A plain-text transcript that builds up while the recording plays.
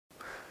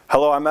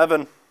Hello, I'm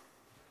Evan.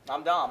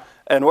 I'm Dom.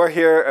 And we're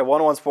here at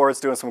One Sports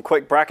doing some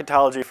quick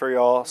bracketology for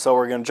y'all. So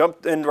we're going to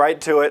jump in right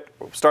to it,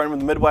 starting with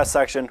the Midwest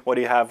section. What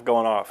do you have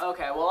going off?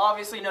 Okay, well,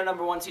 obviously no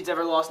number 1 seeds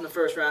ever lost in the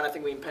first round. I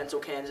think we can pencil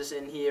Kansas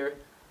in here.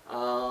 I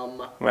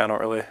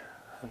don't really,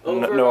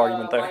 Over, no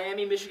argument there.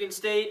 Miami, Michigan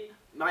State.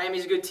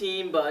 Miami's a good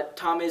team, but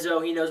Tom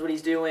Izzo, he knows what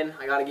he's doing.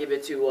 I got to give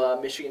it to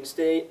Michigan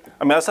State.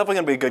 I mean, that's definitely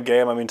going to be a good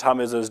game. I mean, Tom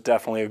Izzo is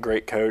definitely a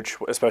great coach,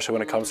 especially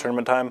when it comes to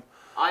tournament time.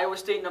 Iowa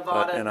State,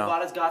 Nevada. But,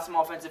 Nevada's got some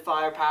offensive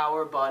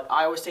firepower, but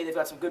Iowa State, they've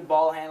got some good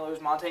ball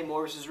handlers. Monte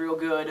Morris is real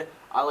good.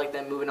 I like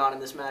them moving on in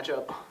this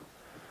matchup.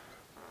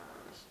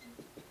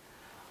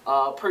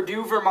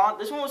 Purdue, Vermont.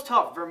 This one was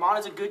tough. Vermont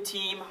is a good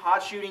team,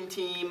 hot shooting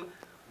team.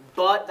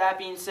 But that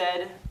being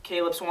said,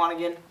 Caleb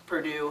Swanigan,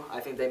 Purdue, I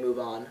think they move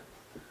on.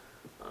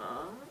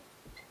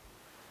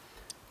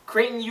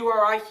 Creighton,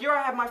 URI. Here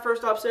I have my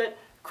first upset.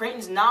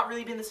 Creighton's not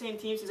really been the same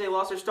team since they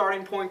lost their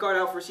starting point guard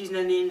out for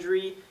season-ending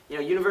injury. You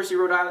know, University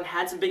of Rhode Island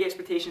had some big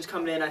expectations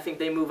coming in. I think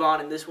they move on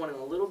in this one in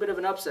a little bit of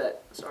an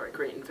upset. Sorry,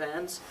 Creighton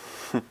fans.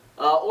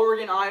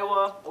 Oregon,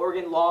 Iowa.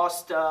 Oregon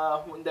lost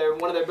one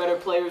of their better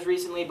players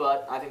recently,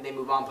 but I think they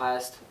move on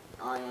past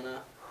Iowa.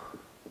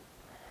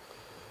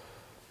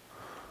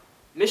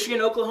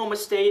 Michigan, Oklahoma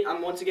State.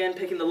 I'm once again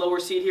picking the lower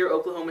seed here,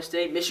 Oklahoma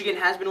State. Michigan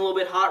has been a little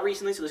bit hot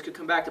recently, so this could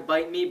come back to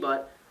bite me,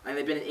 but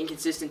they've been an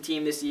inconsistent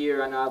team this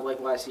year. I know I like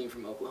what I've seen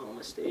from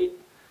Oklahoma State.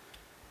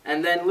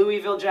 And then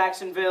Louisville,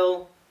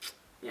 Jacksonville.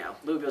 You know,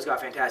 Louisville's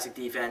got fantastic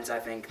defense. I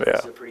think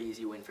this is a pretty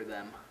easy win for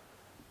them.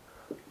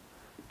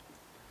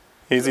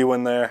 Easy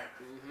win there.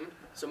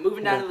 So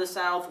moving down to the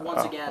South,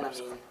 once again, I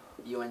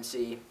mean,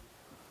 UNC.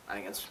 I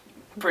think it's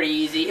pretty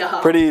easy.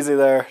 Pretty easy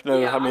there. No,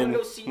 yeah, I mean,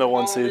 go Seton no Hall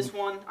one in seed. this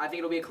one. I think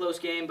it'll be a close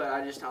game, but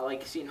I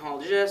like Seton Hall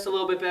just a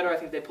little bit better. I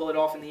think they pull it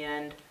off in the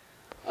end.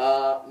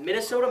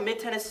 Minnesota,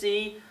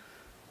 Mid-Tennessee.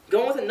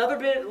 Going with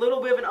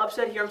little bit of an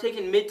upset here. I'm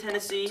taking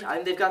Mid-Tennessee. I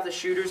think they've got the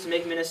shooters to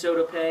make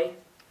Minnesota pay.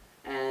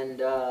 And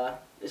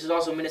this is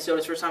also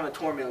Minnesota's first time in the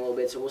tournament a little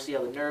bit, so we'll see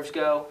how the nerves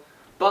go.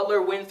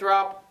 Butler,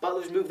 Winthrop.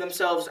 Butler's moved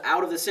themselves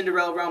out of the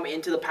Cinderella realm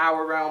into the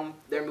power realm.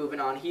 They're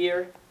moving on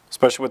here.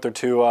 Especially with their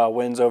 2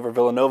 wins over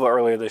Villanova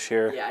earlier this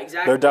year. Yeah,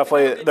 exactly. They're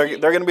definitely they're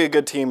going to be a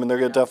good team, and they're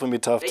going to definitely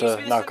be tough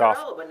to knock off.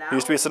 They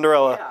used to be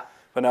Cinderella,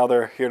 but now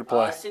they're here to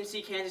play.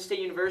 Cincy, Kansas State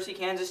University.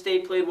 Kansas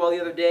State played well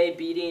the other day,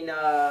 beating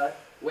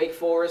Wake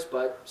Forest,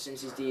 but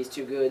Cincy's D is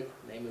too good.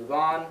 They move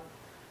on.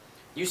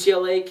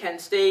 UCLA, Kent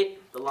State.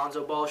 The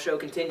Lonzo Ball show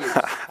continues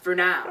for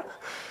now.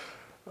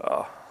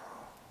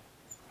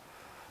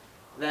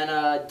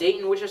 Then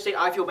Dayton, Wichita State.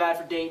 I feel bad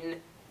for Dayton.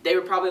 They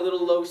were probably a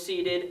little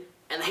low-seeded,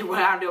 and they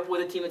wound up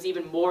with a team that's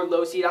even more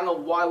low-seeded. I don't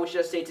know why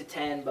Wichita State's a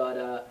 10,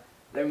 but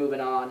they're moving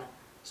on.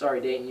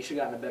 Sorry, Dayton. You should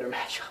have gotten a better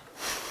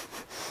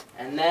matchup.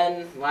 And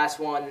then, last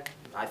one,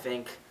 I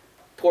think,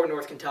 poor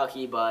North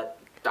Kentucky, but,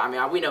 I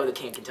mean, we know the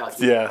King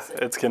Kentucky. Yeah,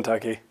 it's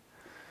Kentucky.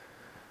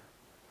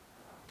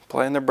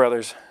 Playing their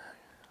brothers.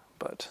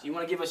 But do you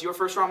want to give us your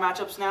first-round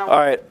matchups now? All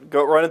right,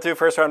 go running through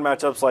first-round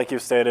matchups like you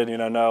stated. You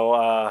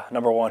know,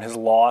 number 1 has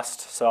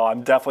lost, so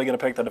I'm definitely going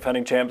to pick the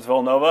defending champs,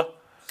 Villanova.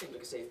 Seems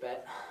like a safe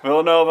bet.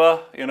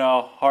 Villanova, you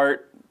know,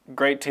 Hart,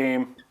 great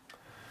team.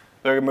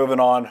 They're moving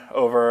on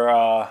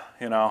over,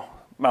 you know,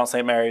 Mount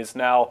St. Mary's.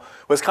 Now,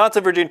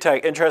 Wisconsin, Virginia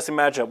Tech, interesting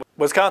matchup.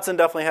 Wisconsin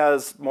definitely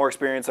has more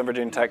experience than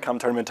Virginia Tech come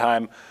tournament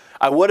time.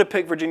 I would have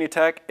picked Virginia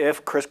Tech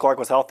if Chris Clark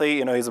was healthy.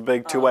 You know, he's a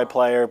big two-way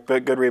player,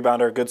 good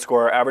rebounder, good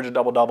scorer, average a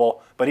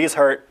double-double. But he's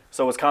hurt,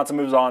 so Wisconsin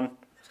moves on.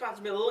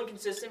 Wisconsin's been a little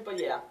inconsistent, but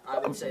yeah, I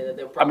would say that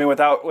they're probably... I mean,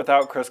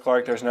 without Chris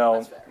Clark, there's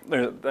no...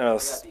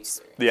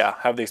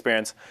 Have the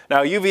experience.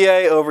 Now,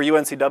 UVA over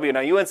UNCW.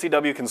 Now,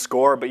 UNCW can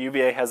score, but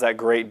UVA has that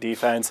great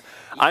defense.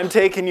 I'm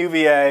taking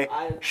UVA,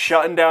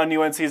 shutting down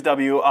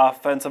UNCW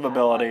offensive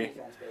ability.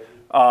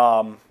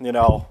 You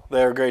know,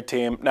 they're a great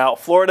team. Now,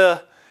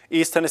 Florida,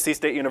 East Tennessee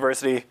State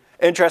University.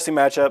 Interesting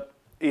matchup.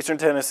 Eastern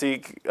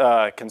Tennessee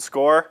can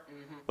score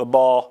the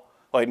ball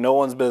like no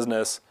one's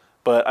business,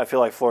 but I feel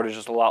like Florida's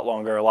just a lot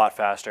longer, a lot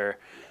faster,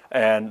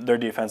 and their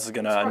defense is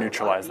going to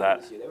neutralize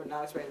that. They were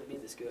not expecting to be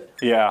this good.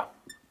 Yeah,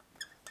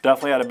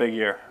 definitely had a big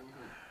year.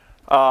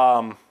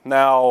 Now,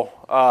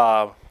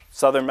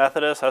 Southern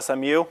Methodist,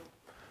 SMU,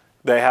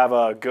 they have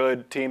a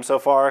good team so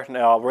far.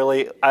 Now,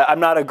 really, I'm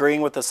not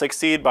agreeing with the 6th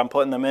seed, but I'm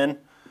putting them in.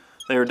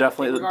 They were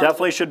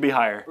definitely should be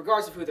higher.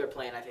 Regardless of who they're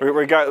playing, I think.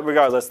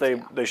 Regardless,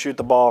 they shoot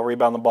the ball,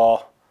 rebound the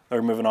ball.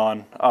 They're moving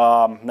on.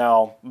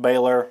 Now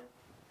Baylor,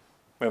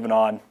 moving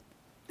on.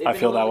 I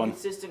feel that one. They've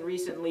been consistent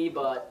recently,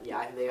 but yeah,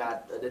 I think they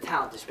got the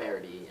talent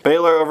disparity.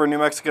 Baylor over New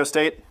Mexico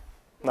State,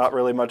 not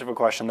really much of a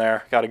question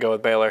there. Got to go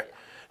with Baylor.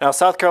 Now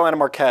South Carolina,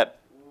 Marquette,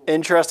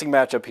 interesting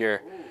matchup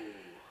here.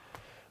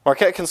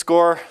 Marquette can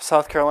score.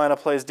 South Carolina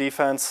plays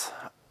defense.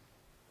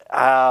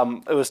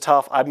 It was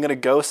tough. I'm going to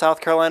go South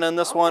Carolina in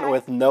this one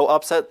with no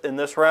upset in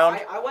this round.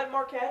 I went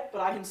Marquette,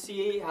 but I can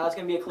see how it's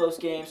going to be a close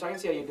game, so I can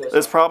see how you go.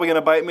 It's probably going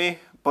to bite me,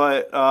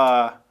 but,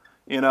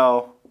 you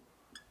know,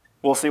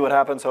 we'll see what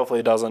happens.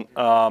 Hopefully it doesn't.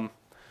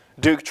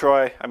 Duke,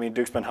 Troy. I mean,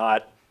 Duke's been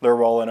hot. they're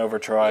rolling over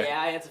Troy.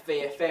 Yeah, it's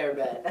a fair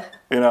bet.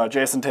 You know,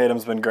 Jason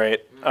Tatum's been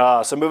great.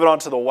 So moving on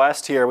to the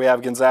West here, we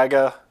have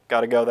Gonzaga.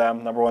 Got to go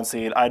them, #1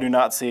 seed. I do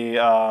not see,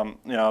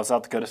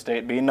 South Dakota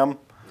State beating them,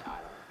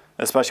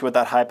 especially with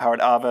that high-powered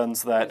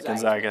offense that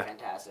Gonzaga.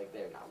 Fantastic.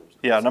 They're not losing.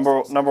 Yeah,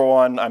 number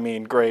one. I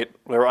mean, great.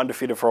 They were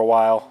undefeated for a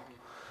while.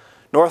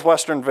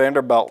 Northwestern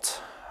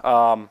Vanderbilt.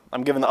 I'm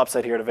giving the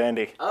upset here to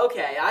Vandy.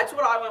 Okay, that's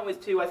what I went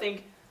with too. I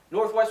think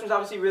Northwestern's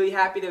obviously really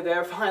happy they're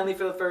there finally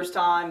for the first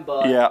time,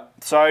 but yeah,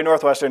 sorry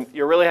Northwestern.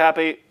 You're really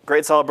happy.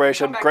 Great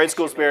celebration. Great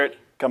school spirit.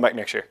 Maybe. Come back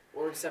next year.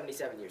 Or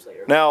 77 years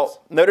later. Now,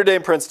 Notre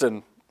Dame,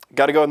 Princeton.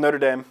 Got to go with Notre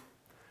Dame.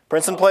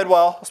 Princeton played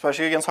well,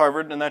 especially against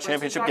Harvard in that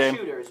championship game.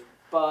 Shooters,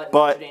 but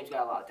Notre Dame's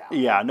got a lot of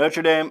talent. Yeah,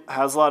 Notre Dame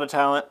has a lot of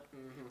talent,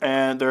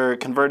 and their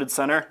converted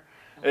center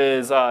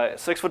is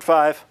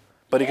 6'5",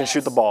 but he can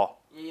shoot the ball.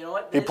 You know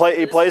what?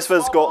 He plays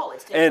physical,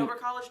 and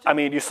I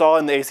mean, you saw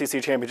in the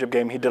ACC championship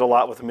game he did a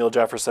lot with Emile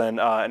Jefferson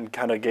and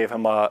kind of gave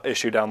him an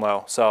issue down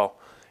low, so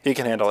he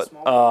can handle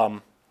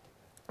it.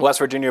 West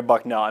Virginia,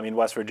 Bucknell. I mean,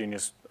 West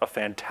Virginia's a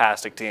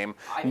fantastic team.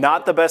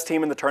 Not the best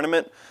team in the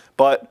tournament,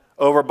 but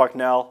over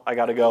Bucknell, I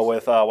got to go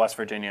with West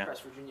Virginia.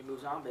 West Virginia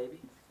moves on, baby.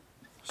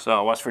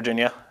 So West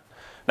Virginia.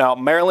 Now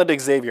Maryland,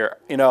 Xavier.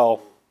 You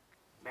know,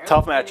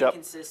 tough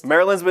matchup.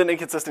 Maryland's been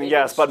inconsistent,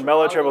 yes, but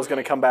Melo Tribble's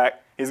going to come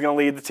back. He's going to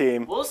lead the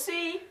team. We'll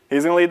see.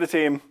 He's going to lead the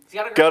team. He's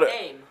got a great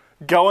game.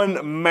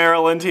 Going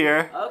Maryland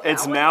here. Okay,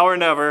 it's now or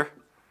never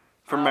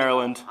for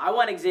Maryland. I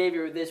want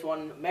Xavier with this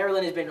one.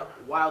 Maryland has been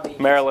wildly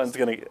inconsistent. Maryland's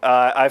going to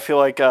I feel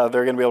like they're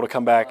going to be able to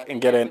come back and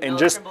get in. And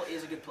just Trimble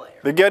is a good player.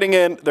 They're getting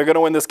in. They're going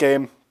to win this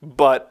game,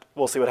 but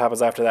we'll see what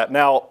happens after that.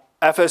 Now,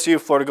 FSU,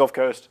 Florida Gulf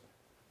Coast.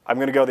 I'm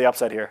going to go the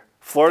upset here.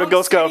 Florida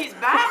Gulf Coast.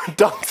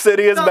 Dunk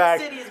City is back.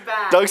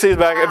 Dunk City is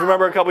back. If you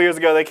remember a couple years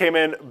ago, they came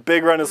in,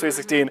 big run in Sweet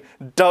 16.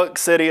 Dunk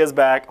City is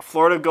back.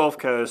 Florida Gulf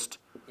Coast.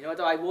 You know what,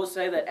 though? I will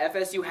say that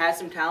FSU has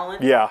some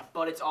talent. Yeah.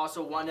 But it's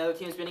also one other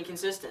team that's been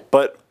inconsistent.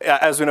 But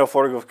as we know,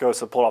 Florida Gulf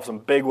Coast have pulled off some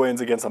big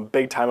wins against some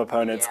big-time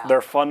opponents. Yeah.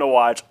 They're fun to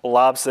watch.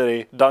 Lob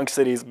City, Dunk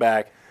City's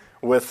back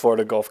with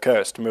Florida Gulf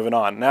Coast. Moving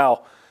on.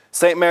 Now,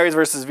 St. Mary's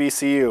versus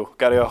VCU.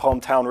 Got to go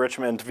hometown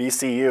Richmond,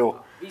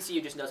 VCU.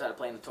 VCU just knows how to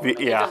play in the tournament.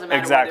 Yeah, it doesn't matter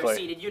exactly. where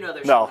they're seated. You know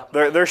they're showing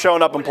up. They're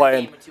showing up and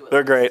playing.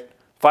 They're great.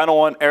 Final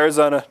one,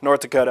 Arizona, North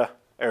Dakota,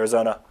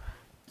 Arizona.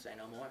 Say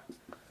no more.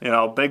 You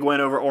know, big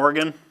win over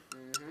Oregon.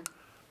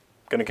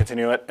 Going to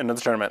continue it into the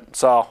tournament.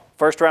 So,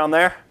 first round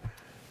there.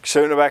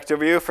 Shooting it back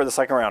to you for the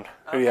second round.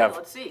 Who do you have?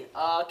 Let's see.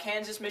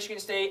 Kansas, Michigan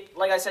State.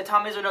 Like I said,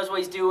 Tom Izzo knows what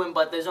he's doing,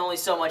 but there's only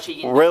so much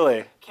he can do.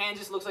 Really?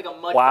 Kansas looks like a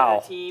much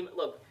better team.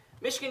 Look,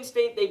 Michigan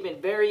State, they've been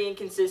very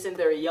inconsistent.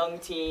 They're a young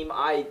team.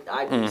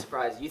 I'd be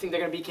surprised. You think they're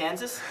going to beat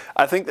Kansas?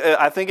 I think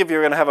if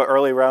you're going to have an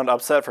early round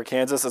upset for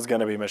Kansas, it's going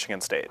to be Michigan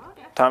State.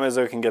 Okay. Tom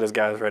Izzo can get his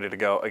guys ready to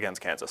go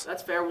against Kansas.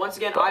 That's fair. Once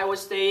again, Iowa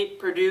State,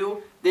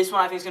 Purdue. This one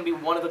I think is going to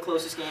be one of the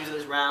closest games of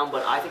this round,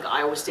 but I think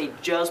Iowa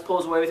State just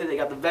pulls away with it. They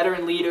got the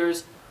veteran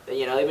leaders.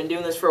 You know, they've been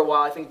doing this for a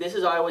while. I think this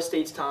is Iowa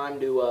State's time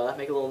to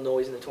make a little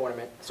noise in the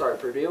tournament. Sorry,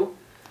 Purdue.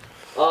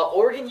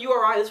 Oregon,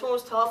 URI. This one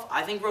was tough.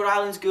 I think Rhode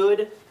Island's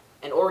good.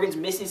 And Oregon's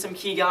missing some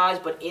key guys,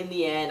 but in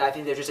the end, I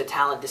think there's just a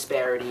talent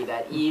disparity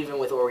that even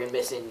with Oregon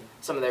missing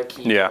some of their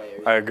key players.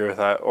 Yeah, I agree with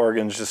that.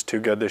 Oregon's just too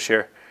good this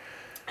year.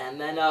 And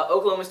then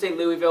Oklahoma State,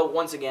 Louisville,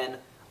 once again,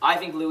 I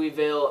think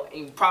Louisville,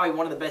 probably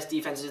one of the best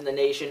defenses in the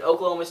nation.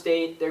 Oklahoma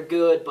State, they're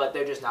good, but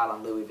they're just not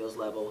on Louisville's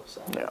level.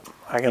 So. Yeah,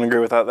 I can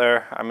agree with that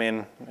there. I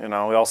mean, you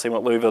know, we all seen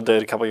what Louisville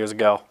did a couple years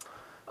ago.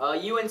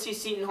 UNC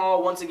Seton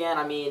Hall, once again,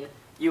 I mean,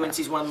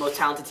 UNC's one of the most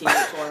talented teams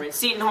in the tournament.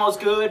 Seton Hall's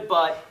good,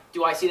 but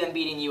do I see them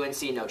beating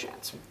UNC? No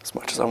chance. As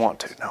much as I want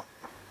to,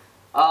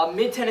 no.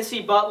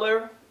 Mid-Tennessee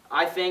Butler,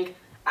 I think.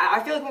 I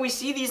feel like when we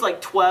see these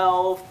like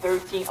 12,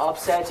 13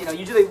 upsets, you know,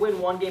 usually they win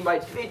one game by.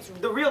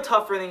 The real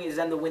tougher thing is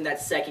them to win that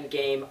second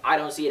game. I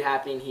don't see it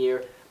happening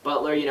here.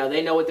 Butler, you know,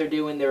 they know what they're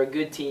doing. They're a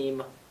good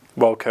team.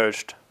 Well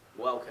coached.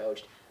 Well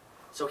coached.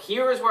 So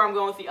here is where I'm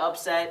going with the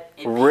upset.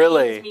 It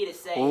really? Me to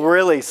say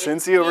really?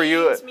 Cincy over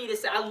you? Me to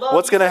say. I love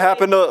what's going to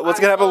happen to What's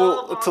going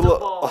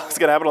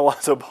to happen to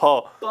Lonzo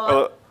Ball?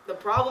 But the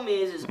problem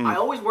is I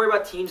always worry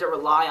about teams that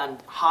rely on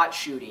hot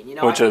shooting. You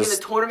know, I think in the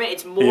tournament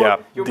it's more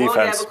you're willing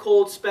to have a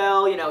cold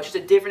spell. You know, it's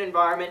just a different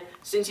environment.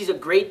 Cincy's a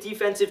great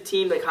defensive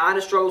team that kind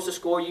of struggles to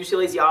score.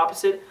 UCLA's the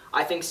opposite.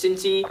 I think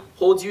Cincy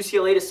holds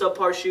UCLA to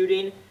subpar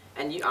shooting.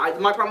 And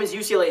my problem is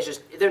UCLA is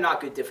just, they're not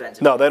good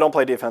defensively. No, they don't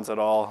play defense at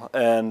all.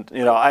 And,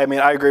 you know, I mean,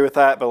 I agree with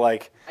that, but,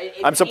 like,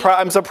 I'm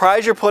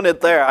surprised you're putting it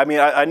there. I mean,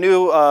 I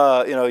knew,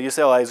 you know,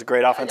 UCLA is a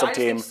great offensive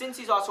team. I think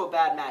Cincy's also a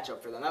bad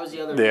matchup for them. That was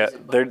the other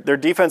reason. Their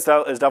defense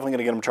is definitely going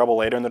to get them in trouble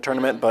later in the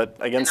tournament, but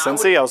against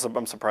Cincy,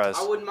 I'm surprised.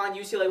 I wouldn't mind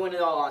UCLA winning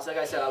it all on. Like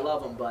I said, I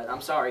love them, but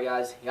I'm sorry,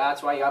 guys. Yeah,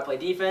 that's why you got to play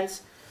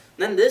defense.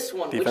 And then this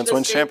one, defense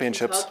wins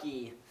championships.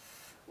 Kentucky.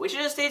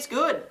 Wichita State's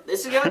good.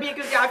 This is going to be a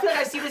good game. I feel like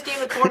I see this game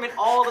in the tournament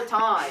all the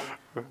time.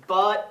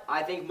 But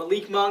I think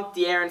Malik Monk,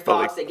 De'Aaron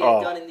Fox, they get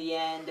it done in the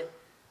end.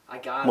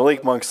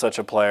 Malik Monk's such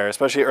a player,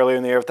 especially earlier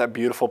in the year with that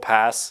beautiful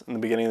pass in the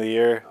beginning of the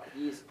year.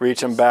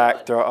 Reaching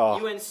back, throw.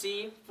 Oh.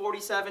 UNC,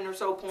 47 or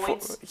so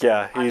points.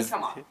 Yeah, he's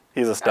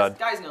a stud.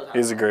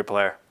 He's a great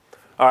player.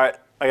 All right,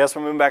 I guess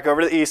we're moving back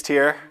over to the East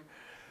here.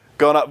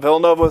 Going up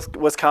Villanova with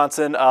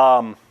Wisconsin.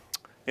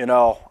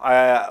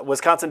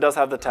 Wisconsin does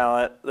have the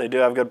talent. They do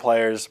have good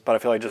players, but I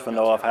feel like just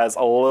Villanova has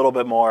a little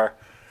bit more.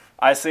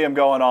 I see them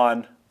going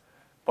on,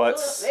 but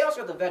they also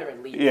have the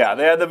veteran leaders. Yeah,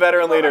 they have the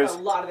veteran leaders.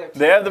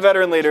 They have the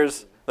veteran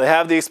leaders. They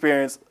have the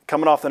experience.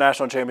 Coming off the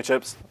national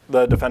championships,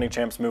 the defending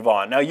champs move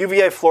on. Now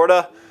UVA,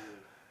 Florida,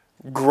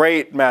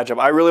 great matchup.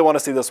 I really want to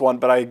see this one,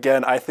 but I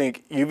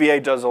think UVA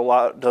does a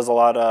lot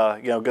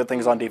good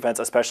things on defense,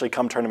 especially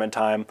come tournament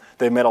time.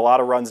 They've made a lot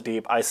of runs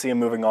deep. I see them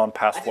moving on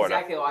past Florida.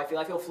 That's exactly how I feel.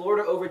 I feel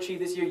Florida overachieved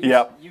this year.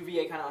 Yep.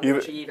 UVA kind of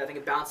underachieved. I think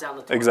it bounced out in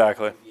the tournament.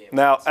 Exactly.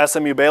 Now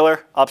SMU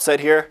Baylor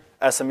upset here.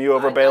 SMU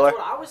over Baylor. That's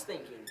what I was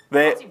thinking.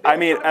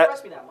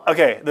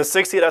 Okay, the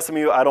 60 at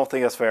SMU, I don't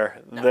think that's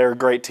fair. No. They're a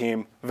great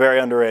team, very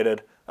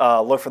underrated.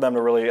 Look for them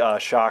to really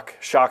shock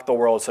the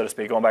world, so to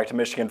speak. Going back to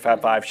Michigan,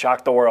 Fab Five,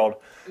 shock the world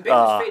in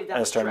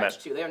this tournament.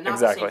 Too. They are not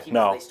the same team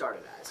they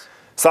started as.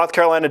 South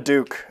Carolina,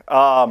 Duke.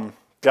 Got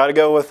to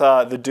go with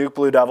the Duke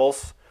Blue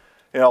Devils.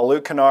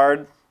 Luke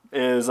Kennard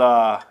is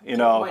might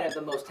have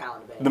the most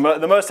talented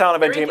the most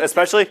talented team,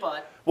 especially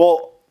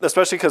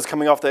because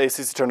coming off the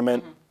ACC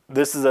tournament,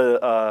 this is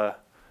a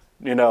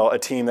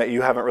team that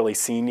you haven't really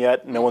seen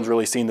yet. No one's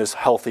really seen this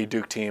healthy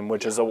Duke team,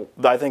 which is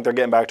I think they're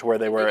getting back to where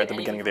they were at the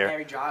beginning of the year.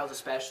 Harry Giles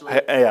especially.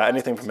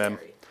 Anything from him.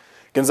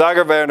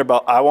 Gonzaga,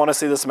 Vanderbilt. I want to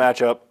see this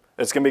matchup.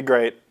 It's going to be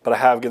great, but I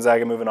have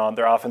Gonzaga moving on.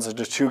 Their offense is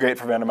just too great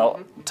for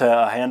Vanderbilt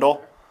to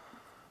handle.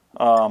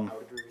 I would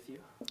agree with you.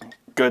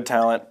 Good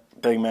talent,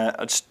 big man,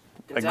 just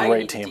a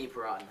great team.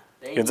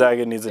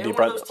 Gonzaga needs a deep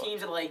run.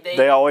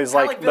 They always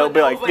they'll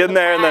be like, get in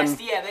there and then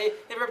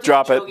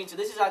drop it. So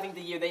this is, I think,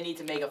 the year they need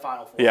to make a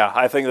Final Four. Yeah,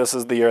 I think this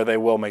is the year they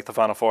will make the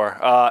Final Four.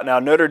 Now,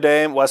 Notre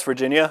Dame, West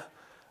Virginia,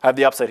 I have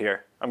the upset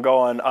here. I'm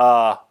going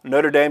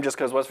Notre Dame just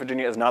because West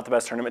Virginia is not the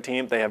best tournament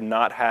team. They have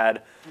not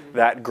had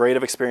that great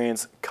of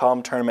experience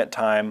come tournament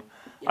time.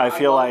 I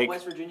feel like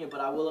West Virginia, but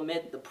I will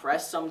admit the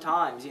press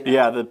sometimes.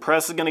 Yeah, the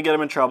press is going to get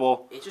them in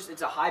trouble.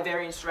 It's a high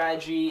variance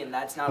strategy, and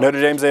that's not. Notre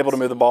Dame's able to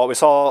move the ball. We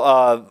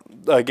saw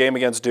a game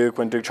against Duke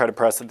when Duke tried to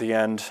press at the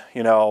end.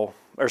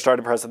 Or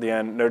started to press at the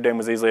end. Notre Dame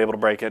was easily able to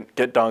break it,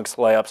 get dunks,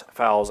 layups,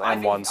 fouls,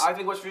 and ones. I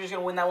think West Virginia's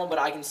going to win that one, but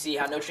I can see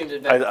how Notre Dame's a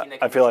veteran team that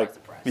can press the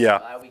press. Yeah.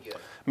 So that'll be good.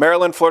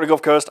 Maryland, Florida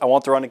Gulf Coast. I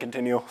want the run to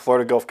continue.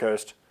 Florida Gulf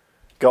Coast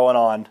going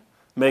on,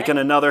 making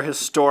another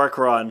historic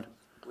run.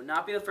 Would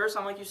not be the first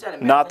time, like you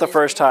said. Not the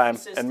first time,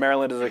 and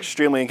Maryland is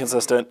extremely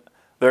inconsistent.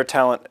 Their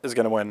talent is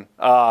going to win.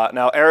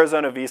 Now,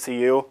 Arizona,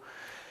 VCU.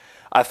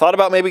 I thought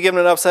about maybe giving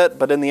an upset,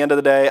 but in the end of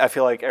the day, I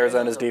feel like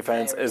Arizona's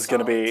defense is going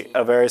to be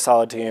a very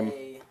solid team.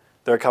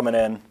 They're coming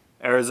in.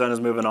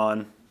 Arizona's moving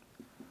on.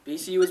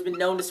 VCU has been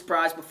known to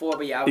surprise before,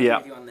 but I would agree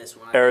with you on this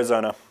one.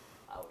 Arizona.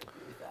 I would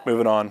agree with that.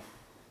 Moving on.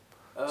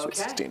 Okay. Sweet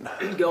 16.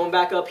 Going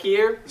back up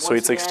here.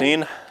 Sweet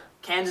 16.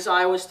 Kansas,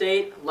 Iowa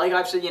State. Like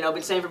I've said,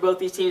 been saying for both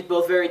these teams,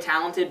 both very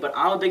talented, but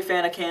I'm a big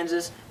fan of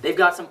Kansas. They've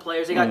got some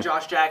players. They got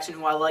Josh Jackson,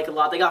 who I like a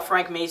lot. They got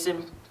Frank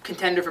Mason,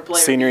 contender for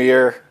player. Senior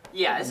year.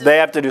 Yeah. They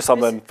have to do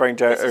something.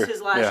 This is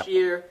his last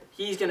year.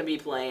 He's going to be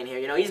playing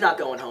here. He's not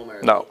going home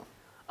early. No.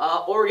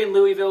 Oregon,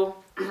 Louisville.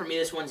 For me,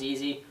 this one's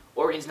easy.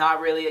 Oregon's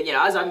not really,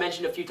 as I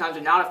mentioned a few times,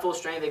 they're not at full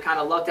strength. They kind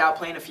of lucked out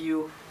playing a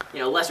few,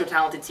 lesser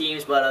talented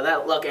teams, but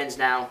that luck ends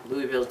now.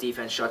 Louisville's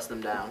defense shuts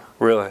them down.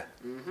 Really?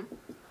 Mm-hmm.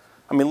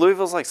 I mean,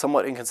 Louisville's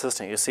somewhat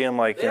inconsistent. You see them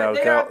they've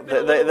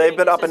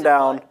been up and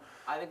down.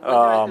 I think when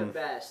they're at their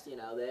best,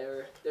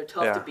 they're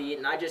tough to beat,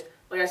 and like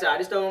I said,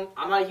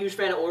 I'm not a huge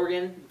fan of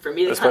Oregon. For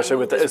me, especially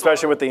with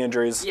the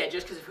injuries. Yeah,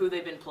 just because of who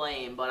they've been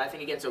playing, but I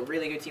think against a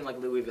really good team like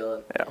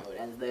Louisville, it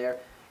ends there.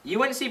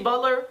 UNC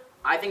Butler,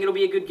 I think it'll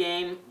be a good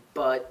game.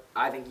 But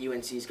I think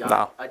UNC's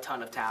got a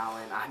ton of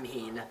talent. I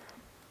mean,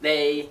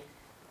 they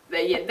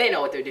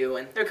know what they're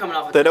doing. They're coming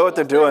off. They know what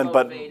they're doing,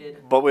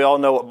 but we all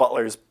know what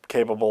Butler's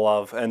capable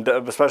of, and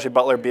especially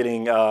Butler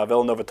beating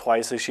Villanova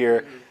twice this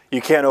year.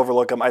 You can't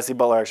overlook them. I see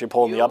Butler actually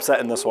pulling the upset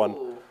in this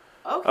one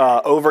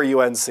over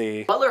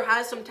UNC. Butler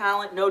has some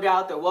talent, no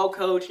doubt. They're well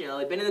coached.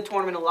 They've been in the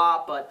tournament a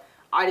lot, but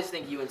I just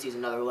think UNC's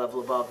another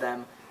level above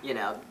them.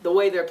 The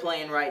way they're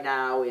playing right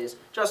now is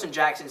Justin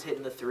Jackson's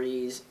hitting the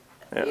threes.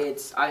 Yeah.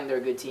 I think they're a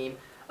good team.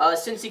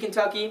 Cincy,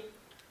 Kentucky.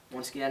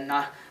 Once again,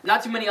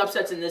 not too many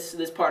upsets in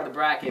this part of the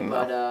bracket,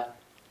 but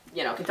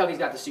Kentucky's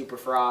got the super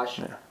frosh.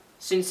 Yeah.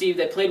 Cincy,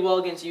 they played well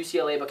against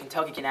UCLA, but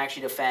Kentucky can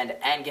actually defend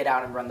and get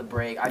out and run the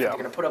break. I think they're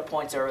going to put up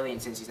points early, and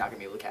Cincy's not going to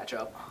be able to catch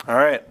up. All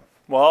right.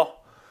 Well,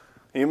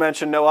 you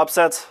mentioned no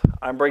upsets.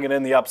 I'm bringing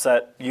in the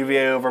upset.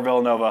 UVA over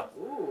Villanova.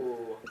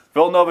 Ooh.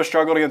 Villanova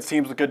struggled against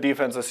teams with good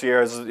defense this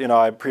year. As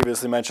I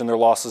previously mentioned their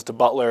losses to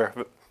Butler.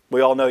 We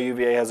all know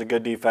UVA has a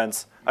good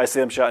defense. I see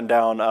them shutting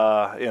down,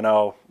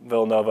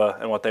 Villanova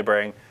and what they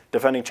bring.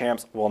 Defending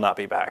champs will not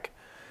be back.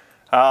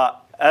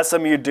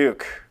 SMU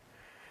Duke.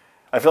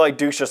 I feel like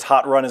Duke's just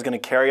hot run is going to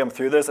carry them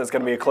through this. It's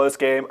going to be a close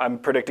game. I'm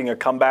predicting a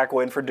comeback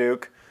win for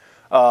Duke.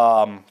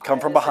 come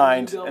from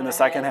behind in the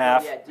second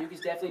half. Yeah, Duke has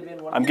definitely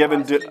been one of I'm the giving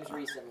hottest teams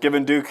recently.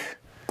 giving Duke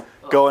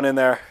going in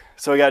there.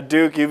 So we got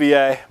Duke,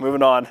 UVA,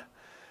 moving on.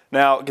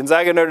 Now,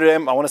 Gonzaga, Notre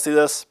Dame, I want to see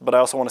this, but I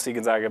also want to see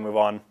Gonzaga move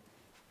on.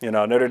 You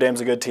know, Notre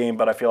Dame's a good team,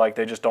 but I feel like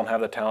they just don't have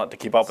the talent to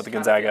keep up with the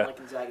Gonzaga.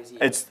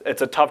 It's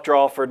a tough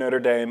draw for Notre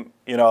Dame,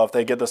 you know, if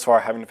they get this far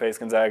having to face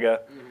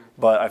Gonzaga.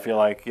 But I feel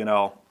like, you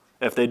know,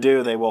 if they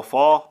do, they will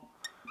fall.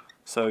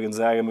 So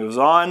Gonzaga moves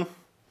on.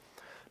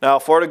 Now,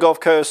 Florida Gulf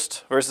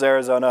Coast versus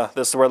Arizona.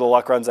 This is where the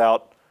luck runs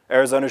out.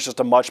 Arizona's just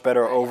a much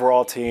better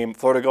overall team.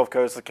 Florida Gulf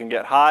Coast can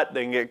get hot,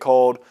 they can get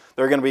cold.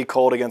 They're going to be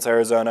cold against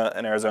Arizona,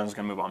 and Arizona's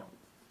going to move on.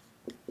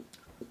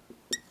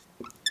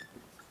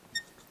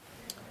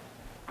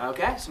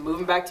 Okay, so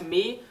moving back to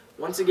me,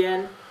 once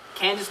again,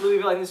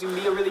 Kansas-Louisville, I think this is going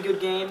to be a really good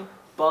game.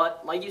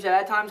 But like you said,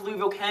 at times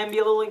Louisville can be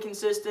a little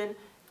inconsistent.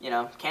 You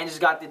know, Kansas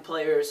got the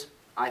players.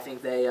 I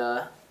think they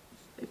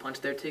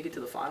punched their ticket to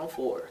the Final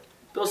Four.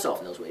 Bill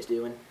Self knows what he's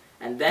doing.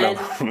 And then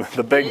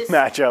the big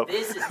matchup.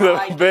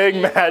 The big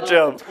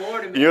matchup.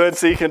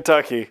 UNC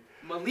Kentucky.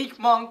 Malik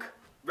Monk,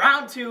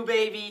 round 2,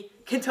 baby.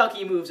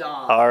 Kentucky moves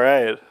on. All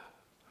right.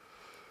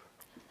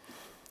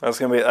 That's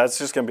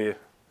just gonna be.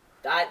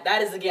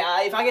 That is the game.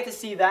 If I get to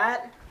see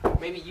that,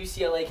 maybe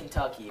UCLA,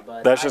 Kentucky.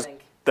 But that's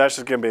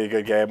just gonna be a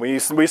good game. We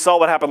saw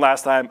what happened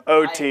last time.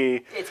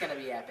 OT. It's gonna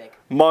be epic.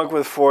 Monk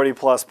with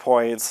 40+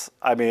 points.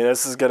 I mean,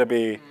 this is gonna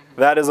be.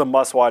 That is a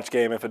must-watch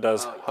game if it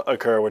does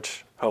occur,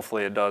 which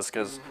hopefully it does,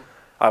 because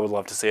I would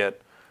love to see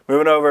it.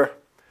 Moving over,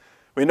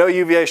 we know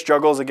UVA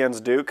struggles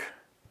against Duke,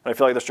 and I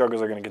feel like the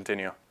struggles are going to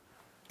continue.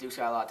 Duke's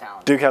got a lot of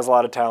talent. Duke has a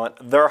lot of talent.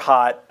 They're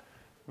hot.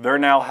 They're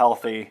now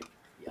healthy.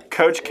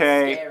 Coach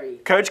K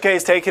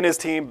is taking his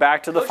team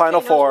back to the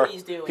Final Four.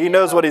 He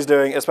knows what he's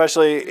doing,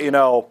 especially, you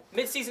know.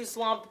 Mid-season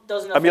slump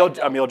doesn't affect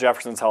Emil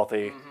Jefferson's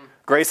healthy.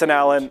 Grayson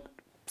Allen,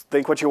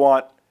 think what you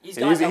want. He's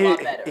gotten a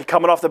lot better. He's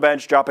coming off the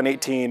bench, dropping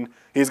 18.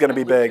 He's going to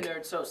be big.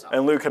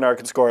 And Luke Kennard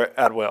can score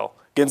at will.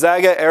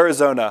 Gonzaga,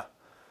 Arizona.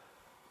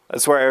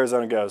 That's where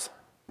Arizona goes.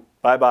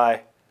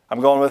 Bye-bye.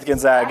 I'm going with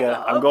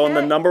Gonzaga. I'm going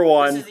the number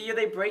 1. This is the year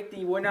they break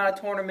the we're not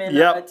a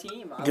tournament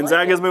team.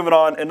 Gonzaga's moving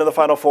on into the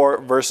Final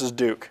Four versus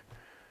Duke.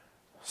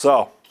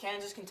 So.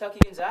 Kansas, Kentucky,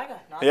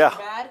 Gonzaga. Not too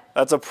bad.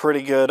 That's a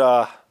pretty good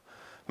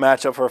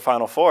matchup for a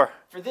Final Four.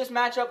 For this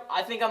matchup,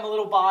 I think I'm a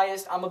little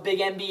biased. I'm a big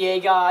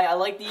NBA guy. I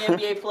like the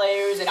NBA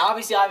players, and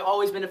obviously I've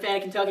always been a fan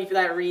of Kentucky for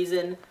that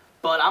reason.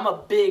 But I'm a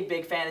big,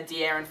 big fan of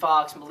De'Aaron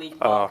Fox, Malik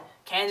Monk.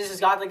 Kansas has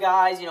got the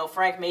guys. You know,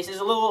 Frank Mason's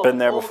a little been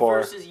there old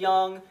before versus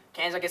young.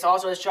 Kansas, I guess,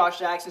 also has Josh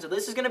Jackson. So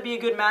this is going to be a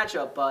good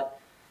matchup. But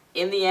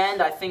in the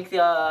end, I think we've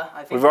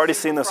already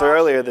seen this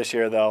earlier this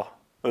year, though.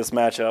 This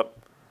matchup.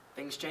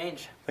 Things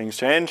change. Things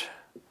change.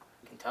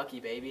 Kentucky,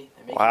 baby.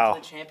 They're making it to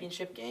the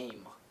championship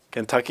game.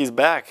 Kentucky's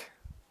back.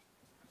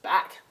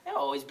 They've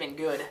always been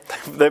good.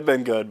 They've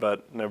been good,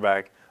 but they're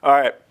back. All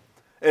right.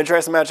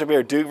 Interesting matchup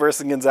here. Duke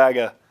versus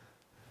Gonzaga.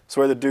 It's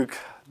where the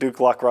Duke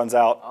luck runs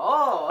out.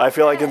 Oh, okay. I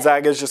feel like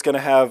Gonzaga is just going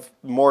to have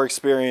more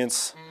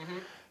experience,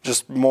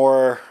 just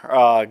more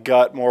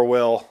gut, more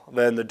will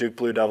than the Duke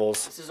Blue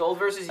Devils. This is old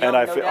versus young, and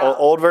I feel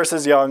old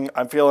versus young.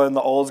 I'm feeling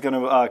the old's going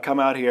to come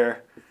out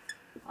here.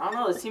 I don't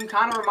know. This team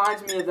kind of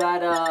reminds me of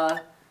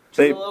that.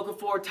 The local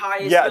 4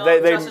 Tyus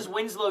Justice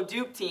Winslow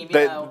Duke team.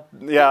 They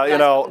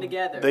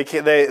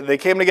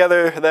came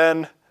together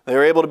then. They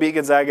were able to beat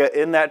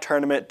Gonzaga in that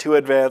tournament to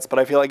advance, but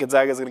I feel like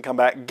Gonzaga is going to come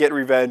back, get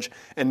revenge,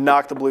 and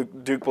knock the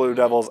Duke Blue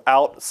Devils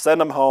out,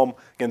 send them home.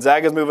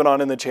 Gonzaga's moving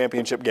on in the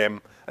championship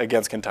game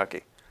against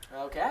Kentucky.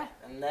 Okay,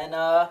 and then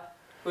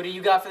who do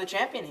you got for the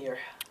champion here?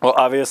 Well,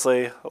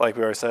 obviously, like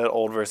we already said,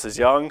 old versus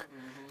young.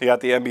 You got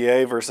the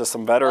NBA versus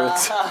some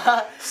veterans.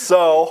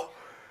 So,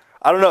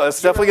 I don't know.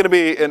 It's definitely going to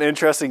be an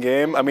interesting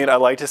game. I mean, I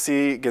like to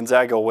see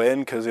Gonzaga win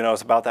because, you know,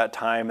 it's about that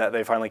time that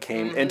they finally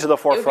came into the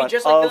forefront. It would be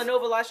just like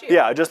Villanova last year.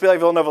 Yeah, just be like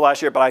Villanova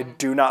last year, but I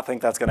do not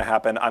think that's going to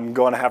happen. I'm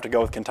going to have to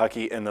go with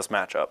Kentucky in this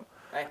matchup.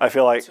 I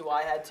feel like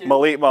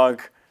Malik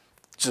Monk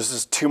just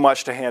is too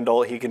much to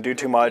handle. He can do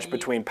too much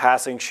between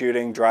passing,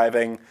 shooting,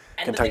 driving.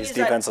 And Kentucky's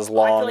defense is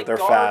long. They're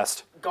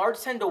fast.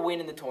 Guards tend to win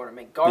in the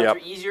tournament. Guards are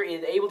easier,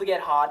 able to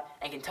get hot,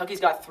 and Kentucky's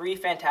got 3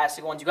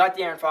 fantastic ones. You got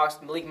De'Aaron Fox,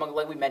 Malik Monk,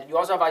 like we mentioned. You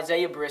also have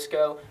Isaiah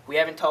Briscoe, we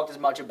haven't talked as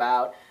much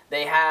about.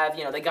 They have,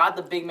 they got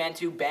the big man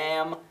too,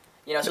 Bam.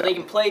 So they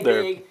can play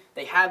big.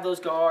 They have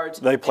those guards.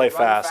 They play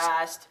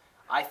fast.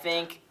 I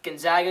think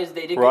Gonzaga's,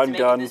 they did get to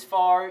make it this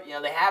far.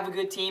 They have a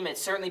good team.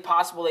 It's certainly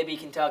possible they beat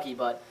Kentucky,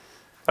 but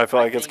I feel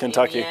like it's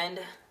Kentucky. In the end,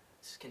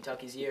 it's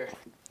Kentucky's year.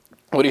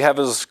 What do you have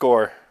as a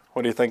score?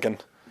 What are you thinking?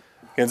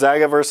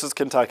 Gonzaga versus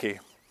Kentucky.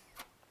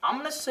 I'm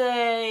going to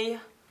say,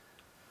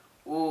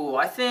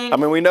 I think. I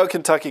mean, we know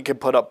Kentucky can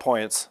put up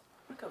points.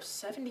 I'm going to go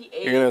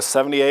 78. You're going to go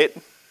 78?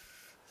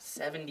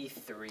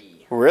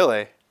 73.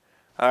 Really?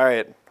 All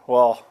right.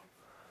 Well,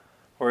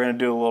 we're going to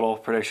do a little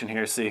prediction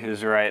here, see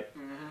who's right.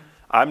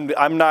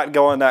 I'm not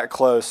going that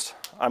close.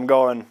 I'm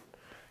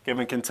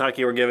giving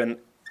Kentucky, we're giving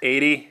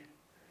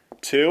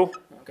 82.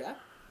 Okay.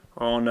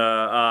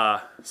 On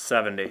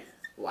 70.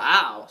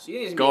 Wow. So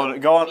you going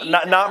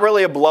not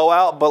really a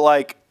blowout, but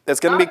like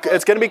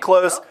It's gonna be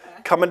close. Okay.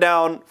 Coming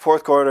down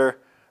fourth quarter,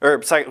 or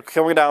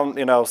coming down,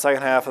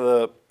 second half of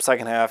the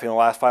second half.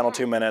 Last final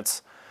 2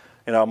 minutes.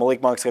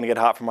 Malik Monk's gonna get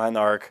hot from behind the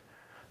arc,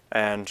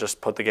 and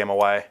just put the game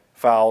away.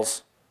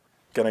 Fouls,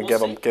 gonna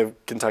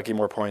give Kentucky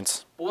more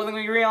points. But one thing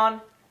we agree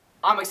on,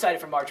 I'm excited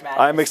for March Madness.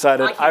 I'm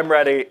excited. I'm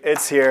ready.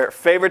 It's here.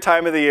 Favorite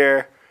time of the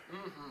year.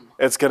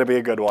 It's gonna be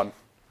a good one.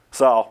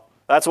 So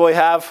that's what we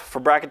have for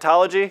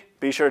Bracketology.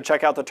 Be sure to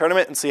check out the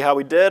tournament and see how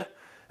we did.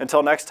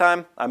 Until next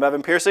time, I'm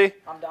Evan Piercy.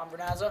 I'm Dom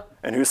Vernazza.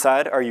 And whose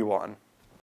side are you on?